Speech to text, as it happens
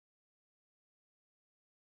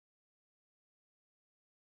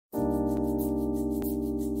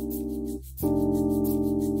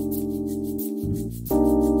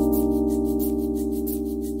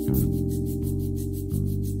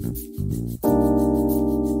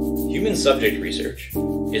Human subject research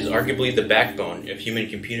is arguably the backbone of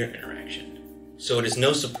human-computer interaction, so it is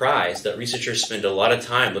no surprise that researchers spend a lot of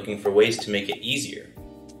time looking for ways to make it easier.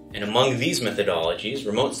 And among these methodologies,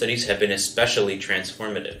 remote studies have been especially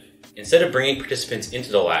transformative. Instead of bringing participants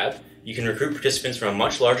into the lab, you can recruit participants from a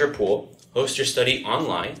much larger pool, host your study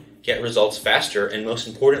online, get results faster, and most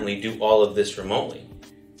importantly, do all of this remotely.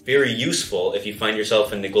 Very useful if you find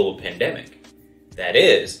yourself in the global pandemic. That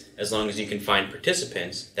is, as long as you can find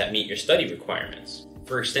participants that meet your study requirements.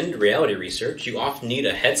 For extended reality research, you often need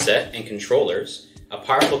a headset and controllers, a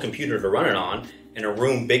powerful computer to run it on, and a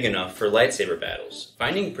room big enough for lightsaber battles.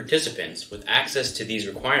 Finding participants with access to these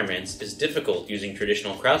requirements is difficult using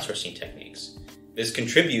traditional crowdsourcing techniques. This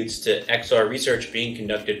contributes to XR research being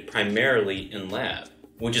conducted primarily in lab,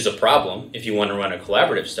 which is a problem if you want to run a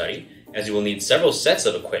collaborative study, as you will need several sets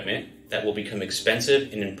of equipment that will become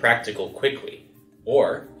expensive and impractical quickly.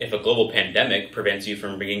 Or if a global pandemic prevents you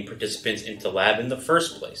from bringing participants into lab in the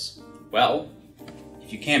first place. Well,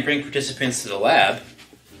 if you can't bring participants to the lab,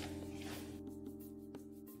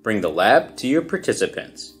 bring the lab to your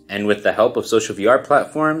participants. And with the help of social VR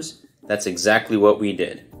platforms, that's exactly what we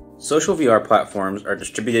did. Social VR platforms are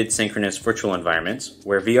distributed synchronous virtual environments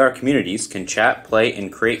where VR communities can chat, play,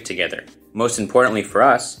 and create together. Most importantly for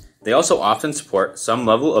us, they also often support some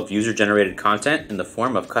level of user-generated content in the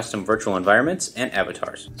form of custom virtual environments and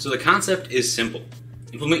avatars. So the concept is simple.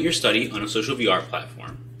 Implement your study on a social VR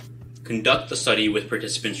platform, conduct the study with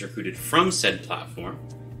participants recruited from said platform,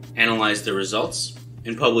 analyze the results,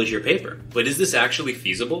 and publish your paper. But is this actually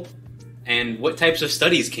feasible? And what types of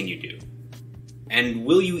studies can you do? And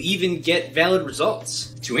will you even get valid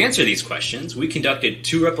results? To answer these questions, we conducted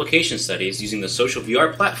 2 replication studies using the social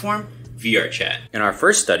VR platform, VRChat. In our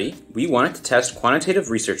first study, we wanted to test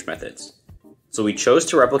quantitative research methods. So we chose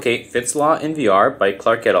to replicate Fitts law in VR by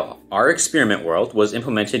Clark et al. Our experiment world was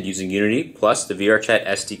implemented using Unity plus the VRChat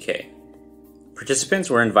SDK.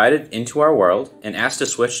 Participants were invited into our world and asked to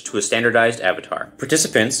switch to a standardized avatar.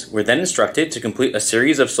 Participants were then instructed to complete a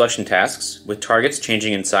series of selection tasks with targets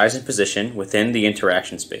changing in size and position within the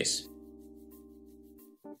interaction space.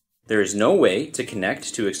 There is no way to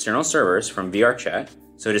connect to external servers from VRChat,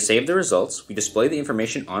 so to save the results, we displayed the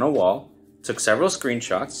information on a wall, took several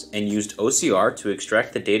screenshots, and used OCR to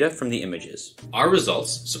extract the data from the images. Our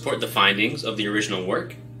results support the findings of the original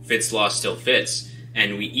work, Fitts law still fits,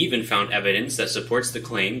 and we even found evidence that supports the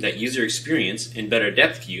claim that user experience and better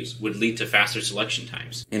depth views would lead to faster selection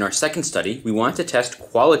times. In our second study, we want to test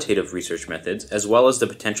qualitative research methods as well as the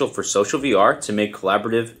potential for social VR to make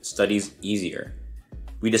collaborative studies easier.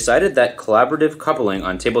 We decided that collaborative coupling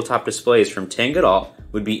on tabletop displays from Tang et al.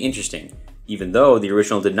 Would be interesting. Even though the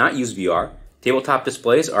original did not use VR, tabletop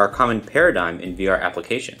displays are a common paradigm in VR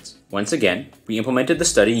applications. Once again, we implemented the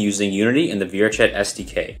study using Unity and the VRChat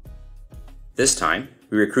SDK. This time,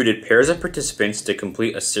 we recruited pairs of participants to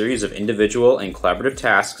complete a series of individual and collaborative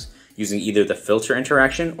tasks using either the filter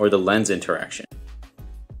interaction or the lens interaction.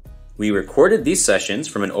 We recorded these sessions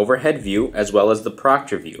from an overhead view as well as the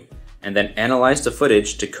proctor view, and then analyzed the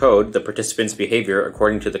footage to code the participants' behavior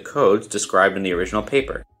according to the codes described in the original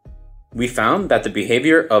paper. We found that the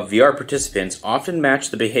behavior of VR participants often matched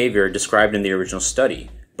the behavior described in the original study,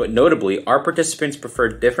 but notably, our participants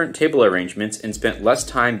preferred different table arrangements and spent less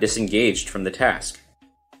time disengaged from the task.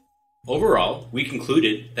 Overall, we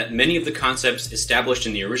concluded that many of the concepts established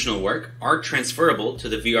in the original work are transferable to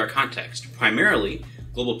the VR context. Primarily,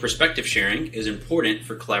 global perspective sharing is important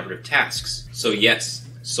for collaborative tasks. So yes,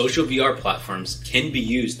 social VR platforms can be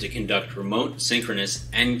used to conduct remote, synchronous,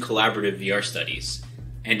 and collaborative VR studies,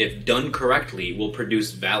 and if done correctly, will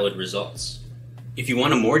produce valid results. If you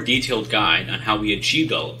want a more detailed guide on how we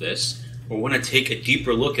achieved all of this, or want to take a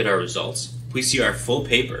deeper look at our results, please see our full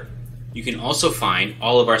paper. You can also find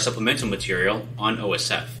all of our supplemental material on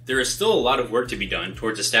OSF. There is still a lot of work to be done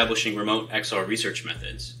towards establishing remote XR research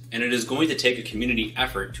methods, and it is going to take a community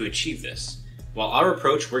effort to achieve this. While our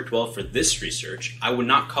approach worked well for this research, I would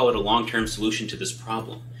not call it a long-term solution to this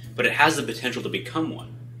problem, but it has the potential to become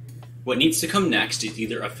one. What needs to come next is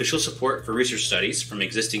either official support for research studies from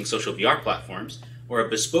existing social VR platforms, or a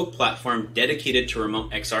bespoke platform dedicated to remote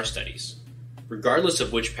XR studies. Regardless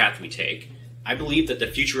of which path we take, I believe that the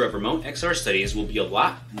future of remote XR studies will be a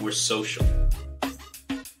lot more social.